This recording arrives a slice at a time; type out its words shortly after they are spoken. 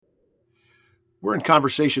We're in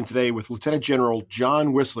conversation today with Lieutenant General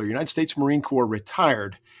John Wissler, United States Marine Corps,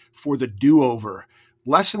 retired for the do-over.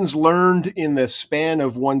 Lessons learned in the span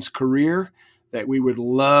of one's career that we would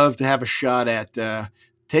love to have a shot at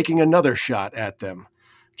taking another shot at them.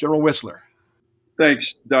 General Wissler.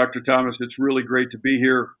 Thanks, Dr. Thomas. It's really great to be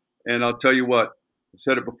here. And I'll tell you what, I've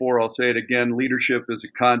said it before, I'll say it again. Leadership is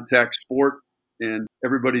a contact sport, and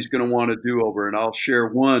everybody's going to want a do-over. And I'll share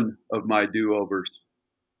one of my do-overs.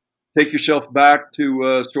 Take yourself back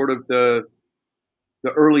to sort of the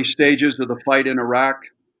early stages of the fight in Iraq.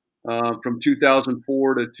 From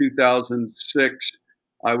 2004 to 2006,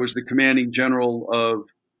 I was the commanding general of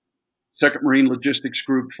Second Marine Logistics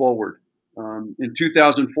Group Forward. In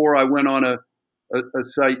 2004, I went on a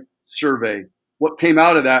site survey. What came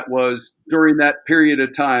out of that was, during that period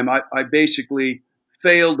of time, I basically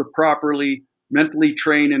failed to properly mentally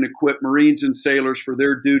train and equip Marines and sailors for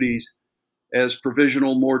their duties as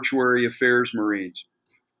provisional Mortuary Affairs Marines.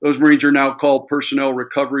 Those Marines are now called Personnel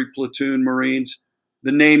Recovery Platoon Marines.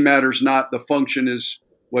 The name matters not. The function is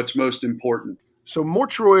what's most important. So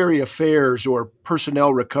mortuary affairs, or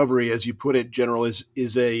personnel recovery, as you put it, General, is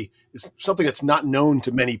something that's not known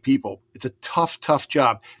to many people. It's a tough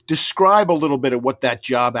job. Describe a little bit of what that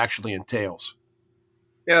job actually entails.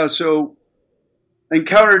 Yeah, so I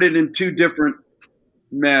encountered it in two different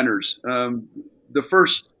manners.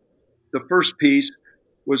 The first piece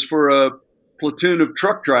was for a platoon of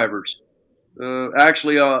truck drivers,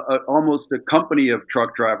 actually almost a company of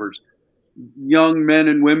truck drivers, young men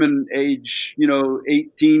and women age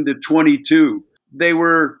 18 to 22. They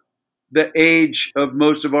were the age of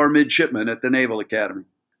most of our midshipmen at the Naval Academy.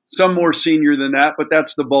 Some more senior than that, but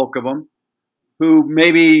that's the bulk of them, who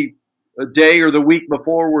maybe a day or the week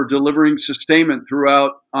before were delivering sustainment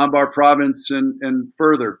throughout Anbar province and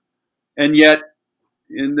further. And yet,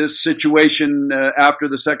 in this situation after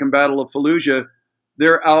the Second Battle of Fallujah,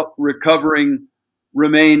 they're out recovering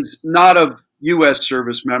remains not of U.S.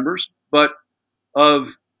 service members, but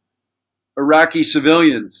of Iraqi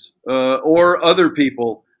civilians or other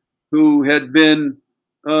people who had been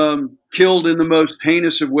killed in the most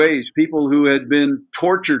heinous of ways, people who had been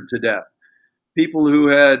tortured to death, people who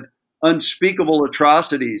had unspeakable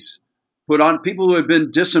atrocities put on, people who had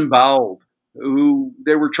been disemboweled, who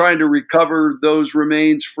they were trying to recover those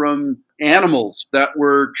remains from animals that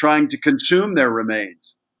were trying to consume their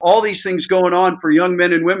remains. All these things going on for young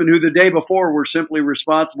men and women who the day before were simply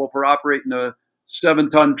responsible for operating a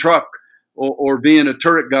 7-ton truck or being a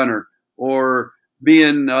turret gunner or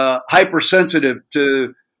being hypersensitive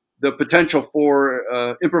to the potential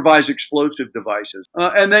for improvised explosive devices.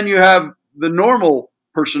 And then you have the normal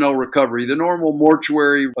personnel recovery, the normal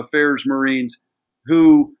mortuary affairs Marines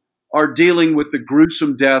who are dealing with the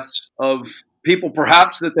gruesome deaths of people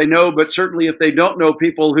perhaps that they know, but certainly if they don't know,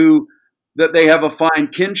 people who that they have a fine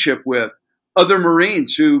kinship with, other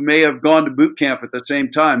Marines who may have gone to boot camp at the same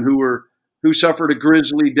time, who suffered a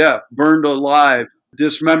grisly death, burned alive,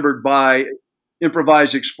 dismembered by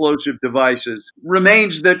improvised explosive devices,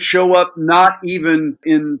 remains that show up not even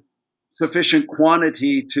in sufficient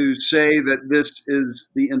quantity to say that this is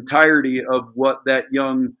the entirety of what that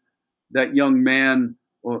young man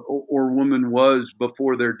or woman was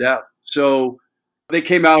before their death. So they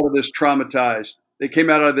came out of this traumatized. They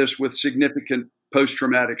came out of this with significant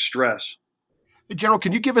post-traumatic stress. General,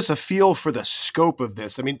 can you give us a feel for the scope of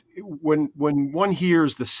this? I mean, when one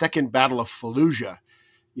hears the Second Battle of Fallujah,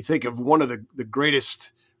 you think of one of the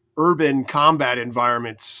greatest urban combat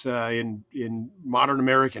environments in modern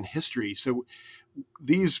American history. So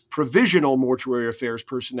these provisional mortuary affairs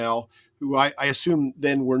personnel, who I assume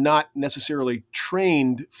then were not necessarily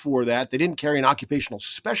trained for that. They didn't carry an occupational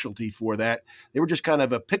specialty for that. They were just kind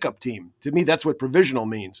of a pickup team. To me, that's what provisional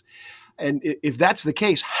means. And if that's the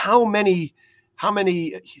case, how many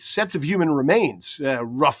sets of human remains,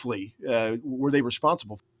 roughly, were they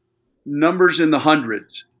responsible for? Numbers in the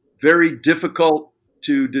hundreds. Very difficult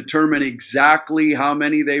to determine exactly how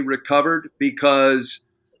many they recovered because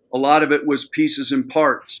a lot of it was pieces and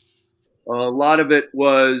parts. A lot of it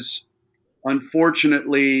was,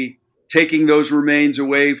 unfortunately, taking those remains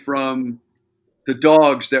away from the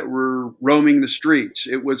dogs that were roaming the streets.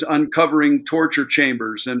 It was uncovering torture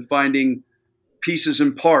chambers and finding pieces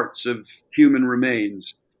and parts of human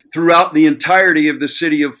remains throughout the entirety of the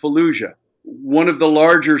city of Fallujah, one of the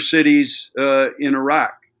larger cities in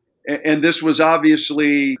Iraq. And this was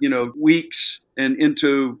obviously, weeks and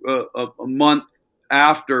into a month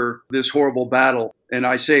after this horrible battle. And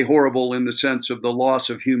I say horrible in the sense of the loss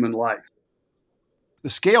of human life. The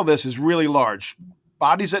scale of this is really large.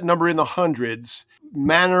 Bodies that number in the hundreds,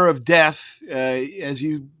 manner of death, as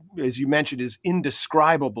you as you mentioned, is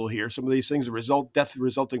indescribable here. Some of these things are death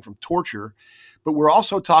resulting from torture, but we're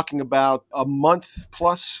also talking about a month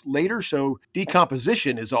plus later. So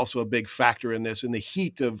decomposition is also a big factor in this, in the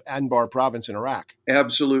heat of Anbar province in Iraq.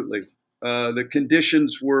 Absolutely. The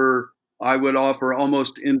conditions were, I would offer,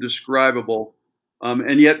 almost indescribable.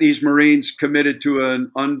 And yet these Marines committed to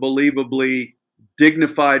an unbelievably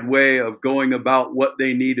dignified way of going about what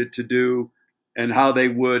they needed to do and how they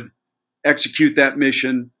would execute that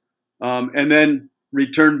mission, and then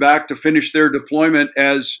return back to finish their deployment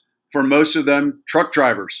as, for most of them, truck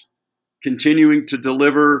drivers, continuing to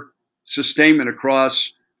deliver sustainment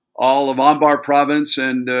across all of Anbar province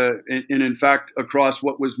and in fact, across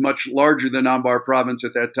what was much larger than Anbar province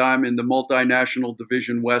at that time in the multinational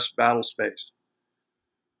Division West battle space.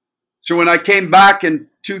 So when I came back in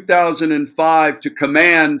 2005 to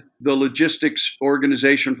command the logistics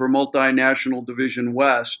organization for multinational Division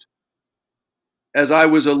West, as I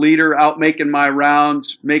was a leader out making my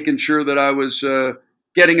rounds, making sure that I was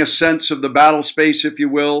getting a sense of the battle space, if you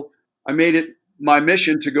will, I made it my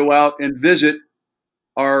mission to go out and visit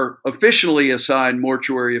our officially assigned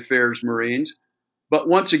Mortuary Affairs Marines. But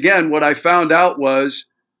once again, what I found out was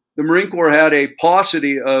the Marine Corps had a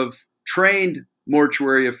paucity of trained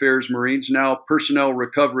Mortuary Affairs Marines, now personnel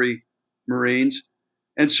recovery Marines.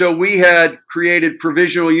 And so we had created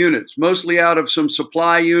provisional units, mostly out of some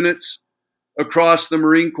supply units across the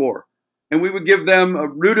Marine Corps. And we would give them a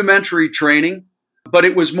rudimentary training, but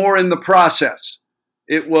it was more in the process.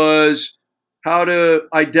 It was how to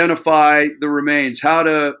identify the remains, how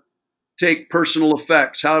to take personal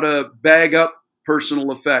effects, how to bag up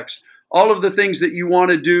personal effects, all of the things that you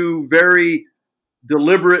want to do very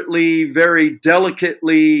deliberately, very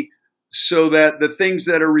delicately, so that the things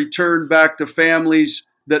that are returned back to families,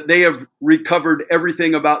 that they have recovered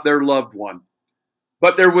everything about their loved one.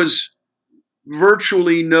 But there was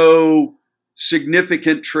virtually no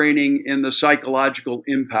significant training in the psychological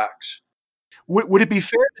impacts. Would it be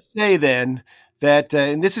fair to say then that,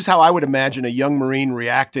 and this is how I would imagine a young Marine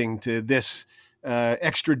reacting to this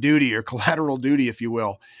extra duty or collateral duty, if you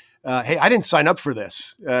will. Hey, I didn't sign up for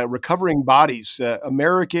this. Recovering bodies,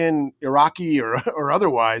 American, Iraqi, or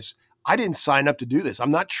otherwise, I didn't sign up to do this.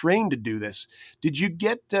 I'm not trained to do this. Did you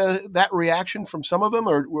get that reaction from some of them,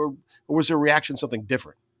 or was their reaction something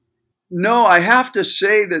different? No, I have to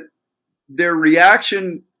say that their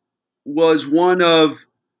reaction was one of,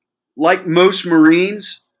 like most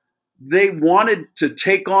Marines, they wanted to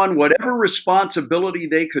take on whatever responsibility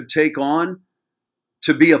they could take on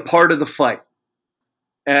to be a part of the fight.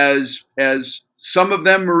 As some of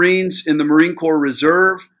them Marines in the Marine Corps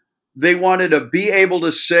Reserve, they wanted to be able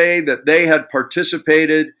to say that they had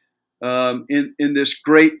participated in this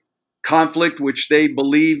great conflict, which they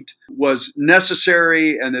believed was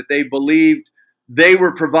necessary, and that they believed they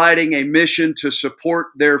were providing a mission to support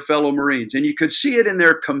their fellow Marines. And you could see it in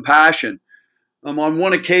their compassion. On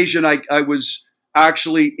one occasion, I was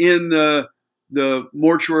actually in the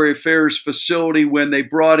Mortuary Affairs facility when they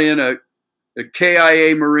brought in a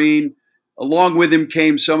KIA Marine. Along with him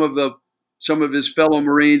came some of his fellow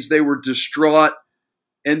Marines. They were distraught.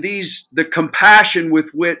 And the compassion with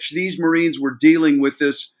which these Marines were dealing with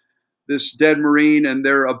this dead Marine, and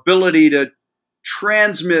their ability to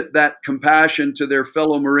transmit that compassion to their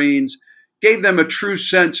fellow Marines, gave them a true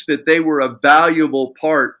sense that they were a valuable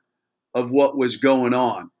part of what was going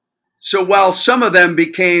on. So while some of them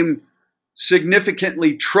became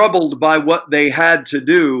significantly troubled by what they had to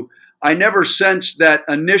do, I never sensed that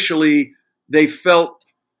initially they felt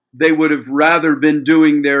they would have rather been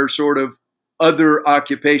doing their sort of other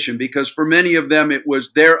occupation, because for many of them it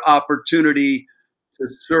was their opportunity to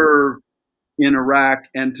serve in Iraq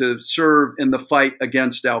and to serve in the fight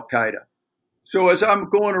against Al-Qaeda. So as I'm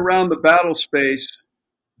going around the battle space,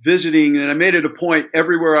 visiting, and I made it a point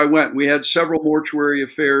everywhere I went, we had several Mortuary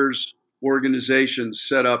Affairs organizations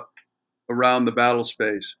set up around the battle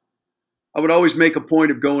space. I would always make a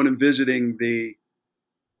point of going and visiting the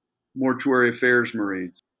Mortuary Affairs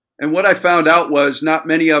Marines. And what I found out was not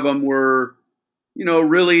many of them were,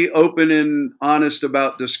 really open and honest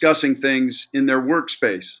about discussing things in their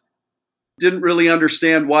workspace. Didn't really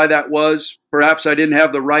understand why that was. Perhaps I didn't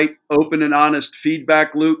have the right open and honest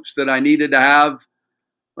feedback loops that I needed to have.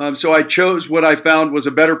 So I chose what I found was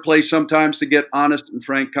a better place sometimes to get honest and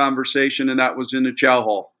frank conversation, and that was in the chow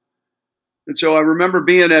hall. And so I remember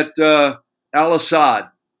being at Al-Assad,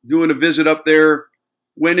 doing a visit up there,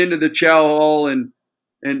 went into the chow hall and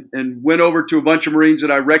went over to a bunch of Marines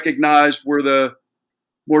that I recognized were the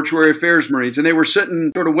Mortuary Affairs Marines. And they were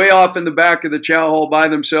sitting sort of way off in the back of the chow hall by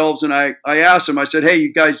themselves. And I asked them, I said, hey,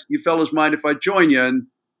 you fellas mind if I join you? And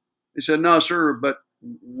they said, no, sir, but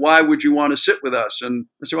why would you want to sit with us? And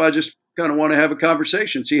I said, well, I just kind of want to have a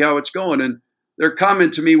conversation, see how it's going. And their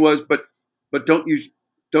comment to me was, but don't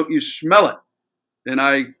you smell it? And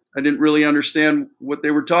I didn't really understand what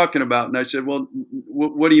they were talking about. And I said, well,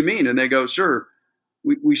 what do you mean? And they go, sir,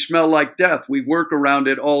 we smell like death. We work around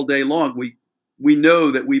it all day long. We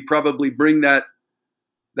know that we probably bring that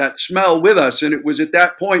smell with us. And it was at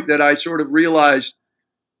that point that I sort of realized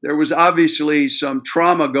there was obviously some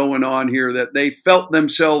trauma going on here, that they felt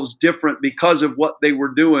themselves different because of what they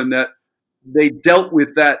were doing, that they dealt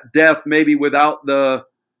with that death maybe without the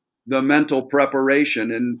mental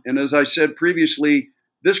preparation. And as I said previously,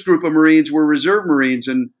 this group of Marines were reserve Marines,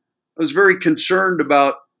 and I was very concerned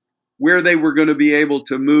about where they were going to be able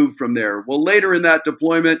to move from there. Well, later in that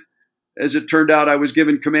deployment, as it turned out, I was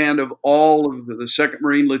given command of all of the 2nd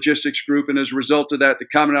Marine Logistics Group, and as a result of that, the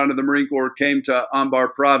Commandant of the Marine Corps came to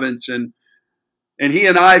Anbar Province, and he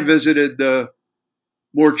and I visited the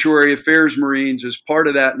Mortuary Affairs Marines as part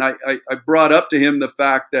of that, and I brought up to him the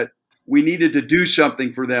fact that we needed to do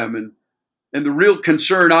something for them, and the real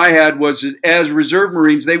concern I had was that as reserve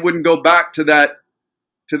Marines, they wouldn't go back to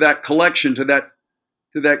that collection, to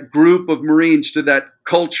that group of Marines, to that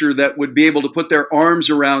culture that would be able to put their arms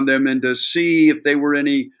around them and to see if they were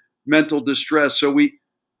any mental distress. So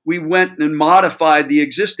we went and modified the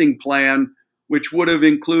existing plan, which would have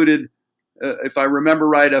included, if I remember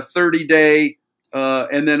right, a 30-day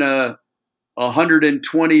and then a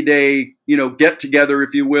 120-day, get together,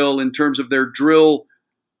 if you will, in terms of their drill.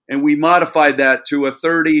 And we modified that to a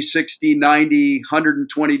 30, 60, 90,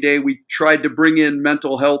 120-day. We tried to bring in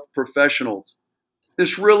mental health professionals.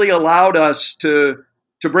 This really allowed us to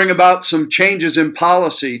bring about some changes in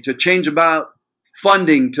policy, to change about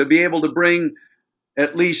funding, to be able to bring,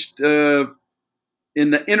 at least in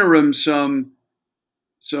the interim, some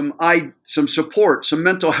support, some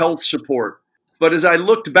mental health support. But as I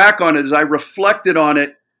looked back on it, as I reflected on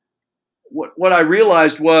it, what I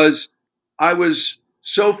realized was I was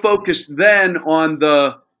so focused then on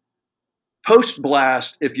the post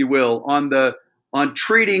blast, if you will, on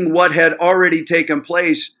treating what had already taken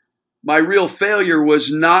place. My real failure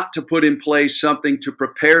was not to put in place something to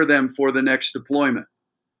prepare them for the next deployment.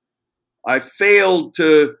 I failed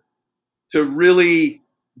to really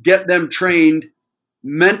get them trained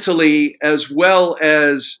mentally as well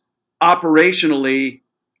as operationally.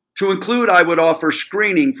 To include, I would offer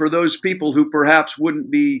screening for those people who perhaps wouldn't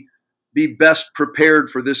be best prepared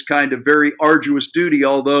for this kind of very arduous duty,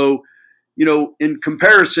 although, in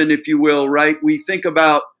comparison, if you will, right, we think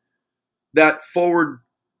about that forward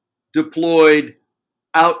deployed,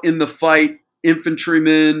 out in the fight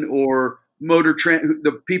infantrymen or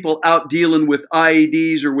the people out dealing with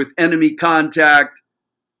IEDs or with enemy contact.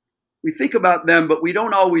 We think about them, but we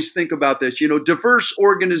don't always think about this. Diverse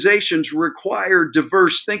organizations require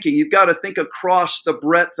diverse thinking. You've got to think across the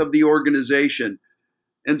breadth of the organization.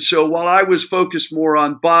 And so while I was focused more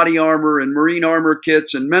on body armor and marine armor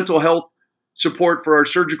kits and mental health support for our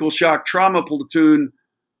surgical shock trauma platoon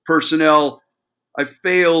personnel, I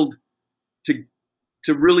failed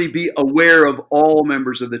to really be aware of all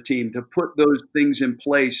members of the team, to put those things in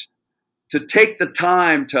place, to take the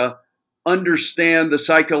time to understand the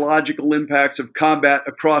psychological impacts of combat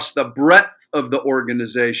across the breadth of the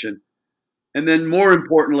organization. And then more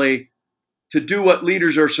importantly, to do what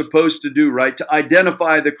leaders are supposed to do, right? To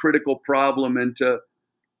identify the critical problem and to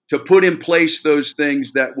put in place those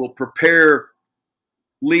things that will prepare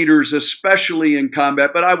leaders, especially in combat,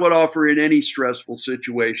 but I would offer in any stressful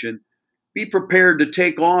situation, be prepared to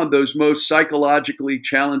take on those most psychologically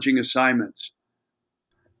challenging assignments.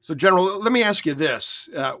 So, General, let me ask you this.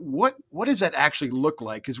 What does that actually look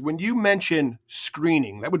like? Because when you mention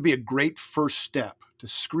screening, that would be a great first step, to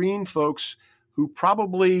screen folks who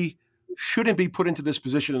probably shouldn't be put into this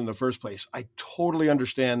position in the first place. I totally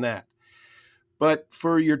understand that. But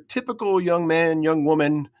for your typical young man, young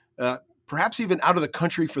woman, perhaps even out of the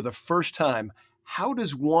country for the first time, how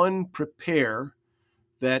does one prepare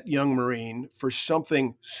that young Marine for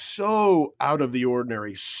something so out of the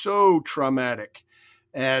ordinary, so traumatic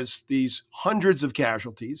as these hundreds of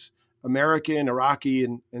casualties, American, Iraqi,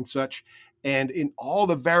 and such, and in all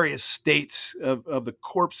the various states of the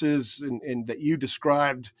corpses and that you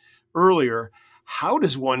described earlier? How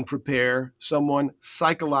does one prepare someone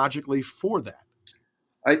psychologically for that?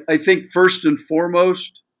 I think first and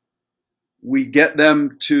foremost, we get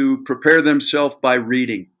them to prepare themselves by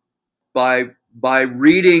reading, by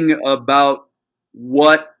reading about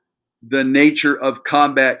what the nature of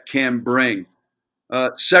combat can bring.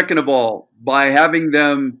 Second of all, by having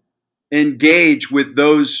them engage with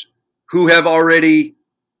those who have already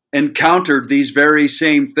encountered these very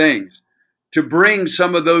same things. to bring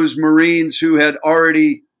some of those Marines who had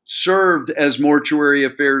already served as Mortuary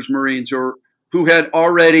Affairs Marines, or who had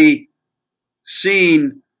already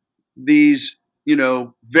seen these,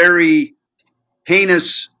 very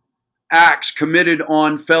heinous acts committed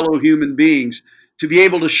on fellow human beings, to be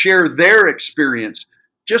able to share their experience,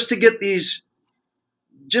 just to get these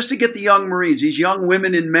just to get the young Marines, these young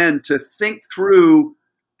women and men, to think through,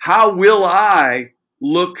 how will I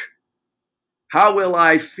look, how will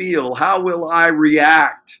I feel, how will I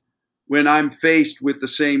react when I'm faced with the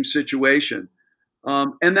same situation,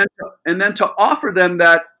 and then to offer them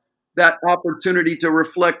that opportunity to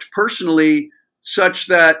reflect personally, such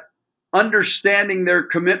that understanding their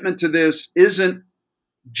commitment to this isn't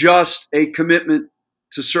just a commitment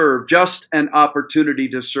to serve, just an opportunity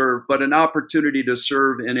to serve, but an opportunity to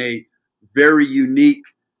serve in a very unique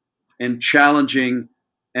and challenging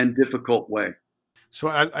and difficult way. So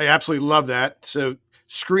I absolutely love that. So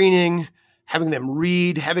screening, having them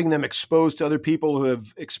read, having them exposed to other people who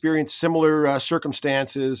have experienced similar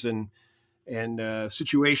circumstances and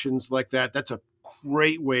situations like that. That's a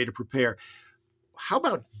great way to prepare. How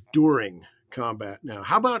about during combat now?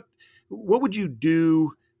 How about, what would you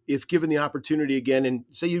do if given the opportunity again, and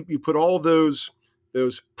say you put all those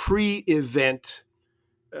pre-event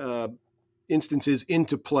uh, instances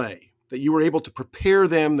into play, that you were able to prepare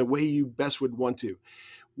them the way you best would want to?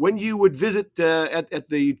 When you would visit at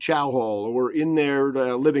the chow hall or in their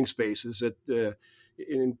living spaces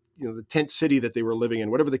in the tent city that they were living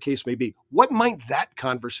in, whatever the case may be, what might that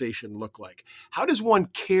conversation look like? How does one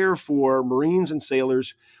care for Marines and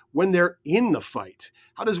sailors when they're in the fight?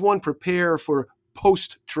 How does one prepare for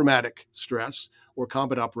post-traumatic stress or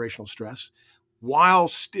combat operational stress while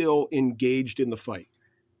still engaged in the fight?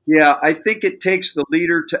 Yeah, I think it takes the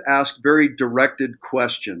leader to ask very directed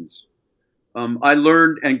questions. I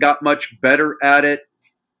learned and got much better at it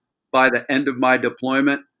by the end of my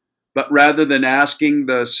deployment. But rather than asking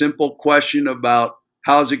the simple question about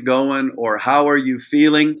how's it going or how are you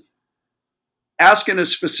feeling, asking a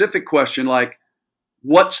specific question like,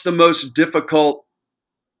 what's the most difficult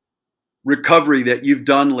recovery that you've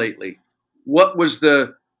done lately? What was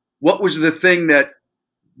the thing that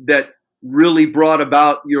really brought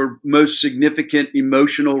about your most significant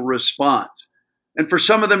emotional response? And for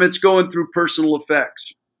some of them, it's going through personal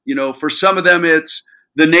effects. For some of them, it's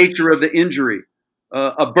the nature of the injury,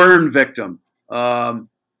 a burn victim. For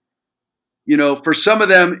some of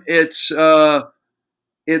them, it's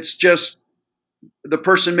just the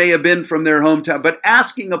person may have been from their hometown, but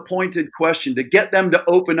asking a pointed question to get them to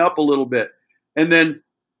open up a little bit, and then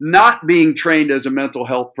not being trained as a mental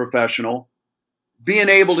health professional, being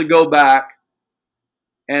able to go back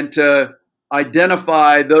and to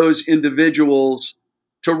identify those individuals,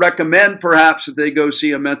 to recommend perhaps that they go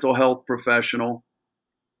see a mental health professional.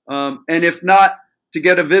 And if not, to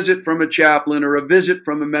get a visit from a chaplain or a visit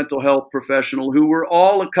from a mental health professional, who were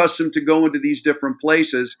all accustomed to going to these different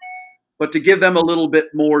places, but to give them a little bit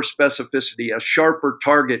more specificity, a sharper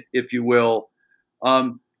target, if you will,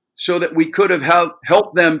 so that we could have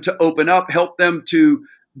helped them to open up, help them to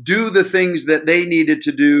do the things that they needed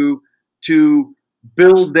to do to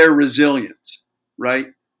build their resilience, right?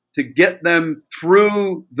 To get them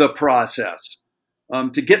through the process,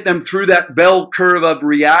 to get them through that bell curve of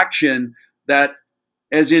reaction that,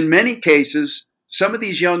 as in many cases, some of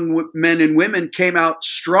these young men and women came out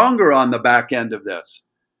stronger on the back end of this.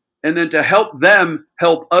 And then to help them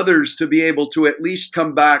help others to be able to at least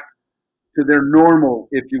come back to their normal,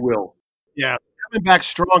 if you will. Yeah, coming back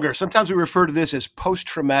stronger. Sometimes we refer to this as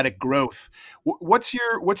post-traumatic growth. What's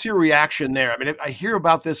your reaction there? I mean, I hear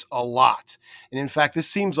about this a lot, and in fact, this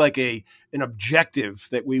seems like an objective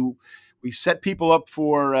that we set people up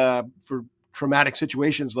for traumatic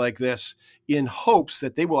situations like this in hopes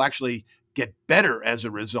that they will actually get better as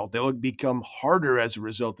a result. They'll become harder as a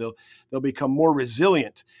result. They'll become more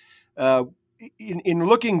resilient. Uh, in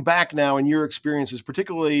looking back now in your experiences,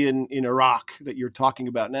 particularly in Iraq that you're talking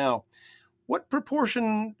about now, what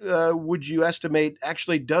proportion would you estimate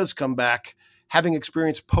actually does come back having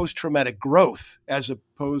experienced post-traumatic growth as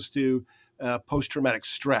opposed to post-traumatic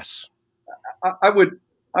stress? I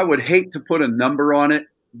would hate to put a number on it,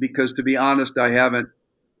 because, to be honest, I haven't.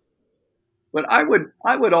 But I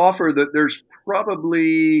would offer that there's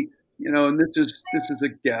probably, and this is a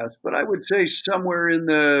guess, but I would say somewhere in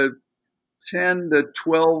the 10 to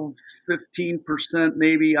 12, 15%,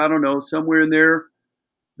 maybe, I don't know, somewhere in there,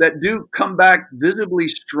 that do come back visibly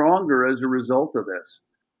stronger as a result of this.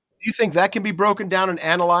 Do you think that can be broken down and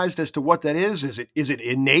analyzed as to what that is? Is it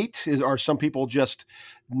innate? Are some people just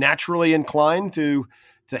naturally inclined to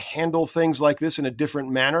handle things like this in a different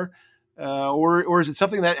manner? or is it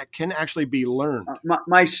something that can actually be learned?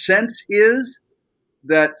 My sense is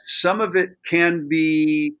that some of it can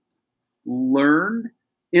be learned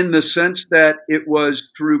in the sense that it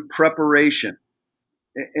was through preparation.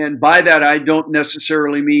 And by that, I don't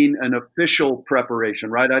necessarily mean an official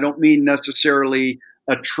preparation, right? I don't mean necessarily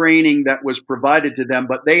a training that was provided to them,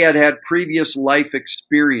 but they had previous life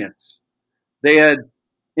experience. They had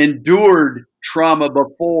endured trauma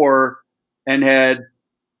before and had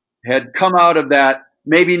come out of that,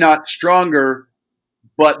 maybe not stronger,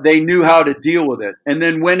 but they knew how to deal with it. And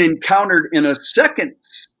then when encountered in a second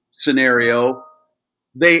scenario,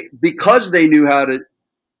 because they knew how to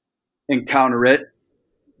encounter it,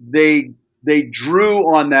 they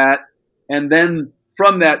drew on that, and then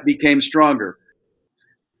from that became stronger.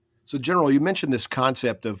 So, General, you mentioned this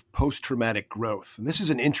concept of post-traumatic growth, and this is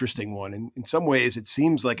an interesting one. And in some ways, it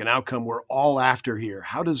seems like an outcome we're all after here.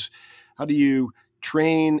 How do you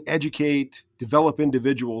train, educate, develop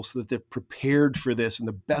individuals so that they're prepared for this in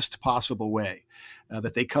the best possible way,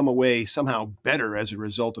 that they come away somehow better as a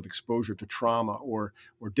result of exposure to trauma or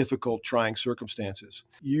difficult, trying circumstances?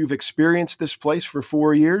 You've experienced this place for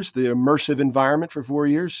 4 years, the immersive environment for 4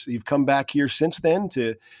 years. You've come back here since then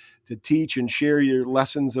to teach and share your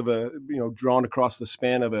lessons of drawn across the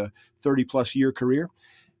span of a 30-plus year career.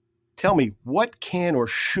 Tell me, what can or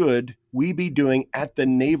should we be doing at the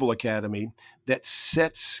Naval Academy that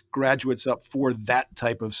sets graduates up for that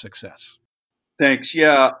type of success? Thanks.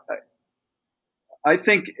 Yeah, I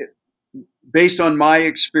think based on my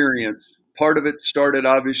experience, part of it started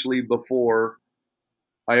obviously before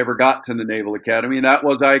I ever got to the Naval Academy, and that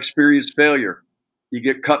was I experienced failure. You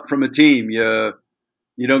get cut from a team.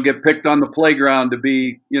 You don't get picked on the playground to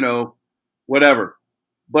be, whatever.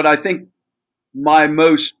 But I think my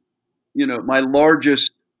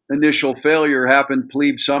largest initial failure happened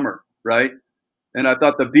plebe summer, right? And I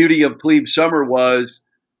thought the beauty of plebe summer was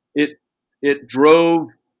it drove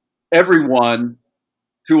everyone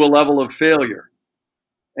to a level of failure.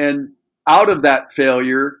 And out of that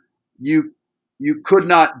failure, you could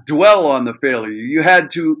not dwell on the failure. You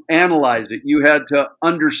had to analyze it. You had to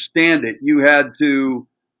understand it. You had to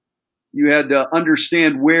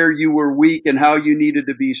understand where you were weak and how you needed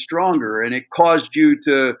to be stronger. And it caused you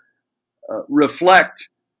to reflect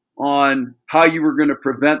on how you were going to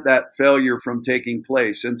prevent that failure from taking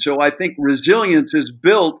place. And so I think resilience is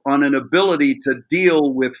built on an ability to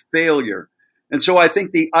deal with failure. And so I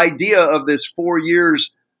think the idea of this 4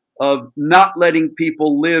 years of not letting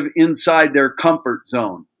people live inside their comfort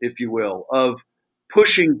zone, if you will, of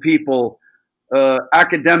pushing people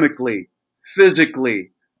academically,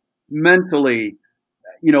 physically, mentally,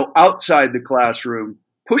 outside the classroom,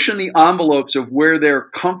 pushing the envelopes of where they're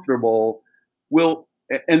comfortable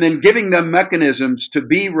and then giving them mechanisms to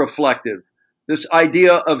be reflective. This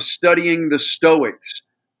idea of studying the Stoics,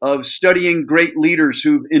 of studying great leaders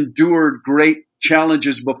who've endured great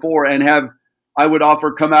challenges before and have, I would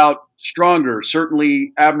offer, come out stronger.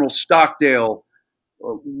 Certainly Admiral Stockdale,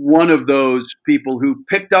 one of those people who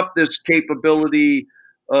picked up this capability,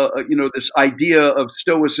 this idea of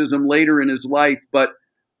stoicism later in his life, but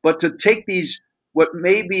to take these, what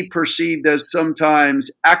may be perceived as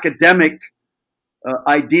sometimes academic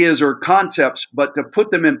ideas or concepts, but to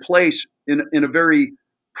put them in place in a very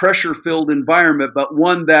pressure-filled environment, but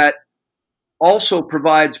one that also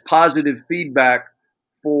provides positive feedback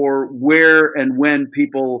for where and when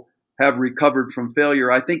people have recovered from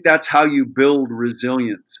failure. I think that's how you build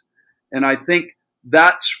resilience. And I think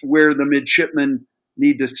that's where the midshipmen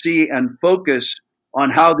need to see and focus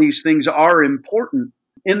on how these things are important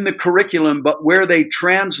in the curriculum, but where they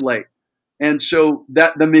translate. And so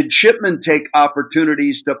that the midshipmen take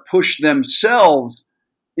opportunities to push themselves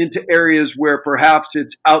into areas where perhaps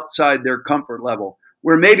it's outside their comfort level,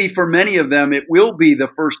 where maybe for many of them, it will be the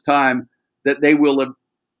first time that they will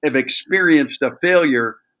have experienced a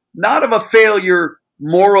failure, not of a failure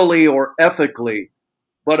morally or ethically,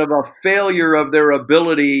 but of a failure of their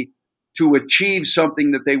ability to achieve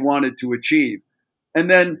something that they wanted to achieve. And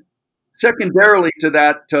then secondarily to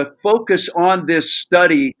that, to focus on this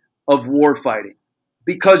study of warfighting,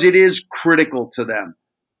 because it is critical to them.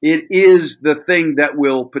 It is the thing that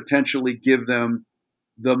will potentially give them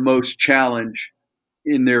the most challenge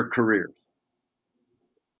in their careers.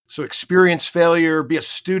 So experience failure, be a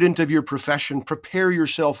student of your profession, prepare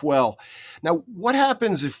yourself well. Now, what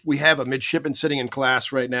happens if we have a midshipman sitting in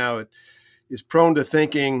class right now that is prone to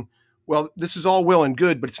thinking, well, this is all well and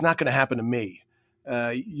good, but it's not going to happen to me.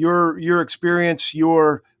 Your experience,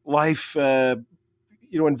 your life,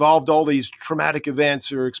 involved all these traumatic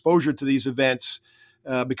events or exposure to these events.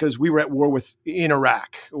 because we were at war in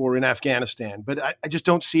Iraq or in Afghanistan, but I just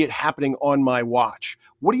don't see it happening on my watch.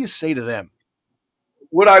 What do you say to them?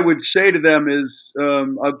 What I would say to them is,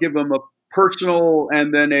 I'll give them a personal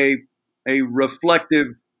and then a reflective,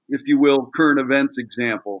 if you will, current events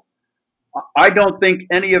example. I don't think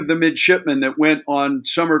any of the midshipmen that went on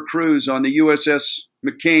summer cruise on the USS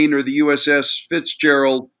McCain or the USS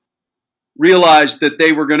Fitzgerald realized that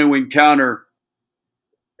they were going to encounter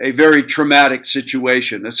a very traumatic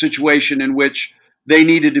situation, a situation in which they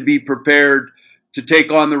needed to be prepared to take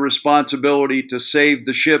on the responsibility to save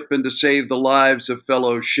the ship and to save the lives of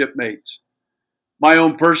fellow shipmates. My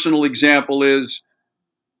own personal example is,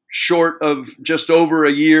 short of just over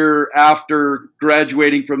a year after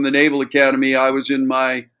graduating from the Naval Academy, I was in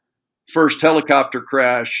my first helicopter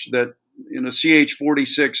crash, that in a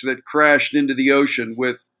CH-46 that crashed into the ocean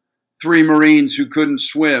with 3 Marines who couldn't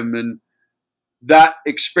swim. And that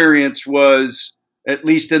experience was, at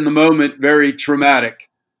least in the moment, very traumatic.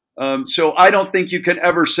 So I don't think you can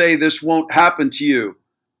ever say this won't happen to you.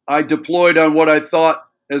 I deployed on what I thought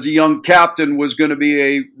as a young captain was going to be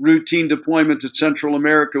a routine deployment to Central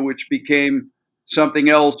America, which became something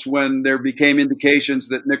else when there became indications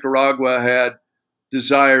that Nicaragua had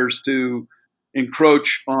desires to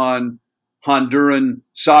encroach on Honduran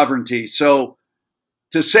sovereignty. So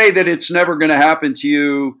to say that it's never going to happen to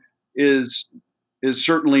you is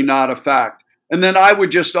certainly not a fact. And then I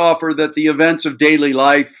would just offer that the events of daily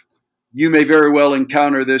life, you may very well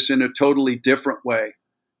encounter this in a totally different way.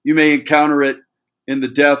 You may encounter it in the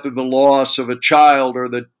death or the loss of a child, or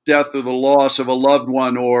the death or the loss of a loved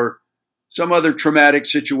one, or some other traumatic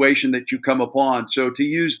situation that you come upon. So to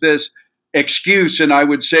use this excuse, and I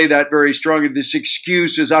would say that very strongly, this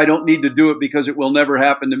excuse is I don't need to do it because it will never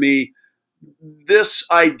happen to me. This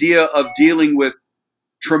idea of dealing with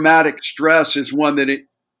traumatic stress is one that it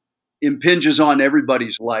impinges on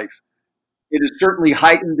everybody's life. It is certainly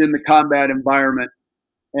heightened in the combat environment.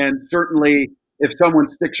 And certainly, if someone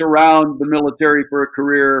sticks around the military for a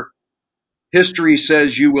career, history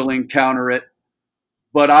says you will encounter it.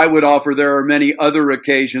 But I would offer there are many other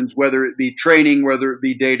occasions, whether it be training, whether it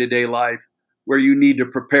be day-to-day life, where you need to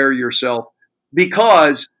prepare yourself,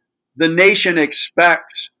 because the nation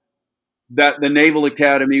expects that the Naval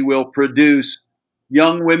Academy will produce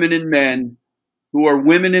young women and men who are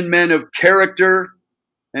women and men of character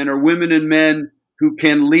and are women and men who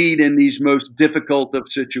can lead in these most difficult of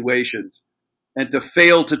situations. And to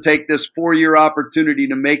fail to take this 4-year opportunity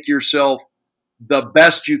to make yourself the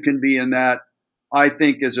best you can be in that, I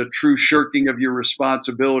think, is a true shirking of your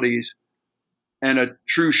responsibilities and a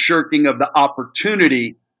true shirking of the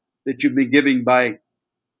opportunity that you've been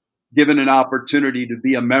given an opportunity to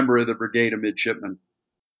be a member of the Brigade of Midshipmen.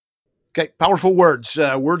 Okay, powerful words,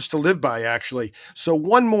 words to live by, actually. So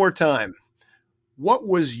one more time, what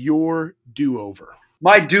was your do-over?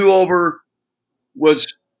 My do-over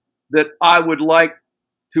was that I would like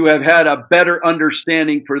to have had a better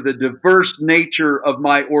understanding for the diverse nature of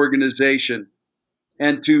my organization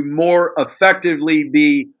and to more effectively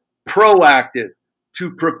be proactive,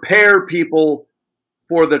 to prepare people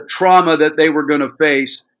for the trauma that they were going to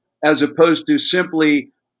face, as opposed to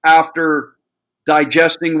simply, after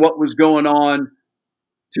digesting what was going on,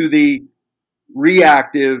 to the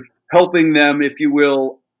reactive, helping them, if you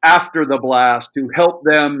will, after the blast, to help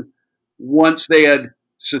them once they had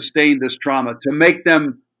sustained this trauma, to make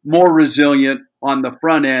them more resilient on the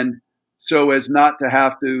front end so as not to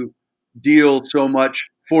have to deal so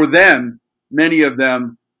much, for them, many of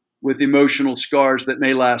them, with emotional scars that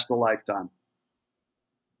may last a lifetime.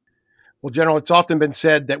 Well, General, it's often been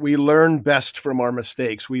said that we learn best from our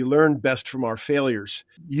mistakes. We learn best from our failures.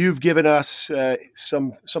 You've given us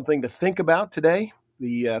something to think about today,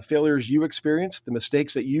 the failures you experienced, the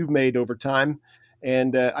mistakes that you've made over time.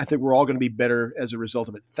 And I think we're all going to be better as a result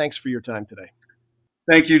of it. Thanks for your time today.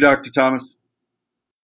 Thank you, Dr. Thomas.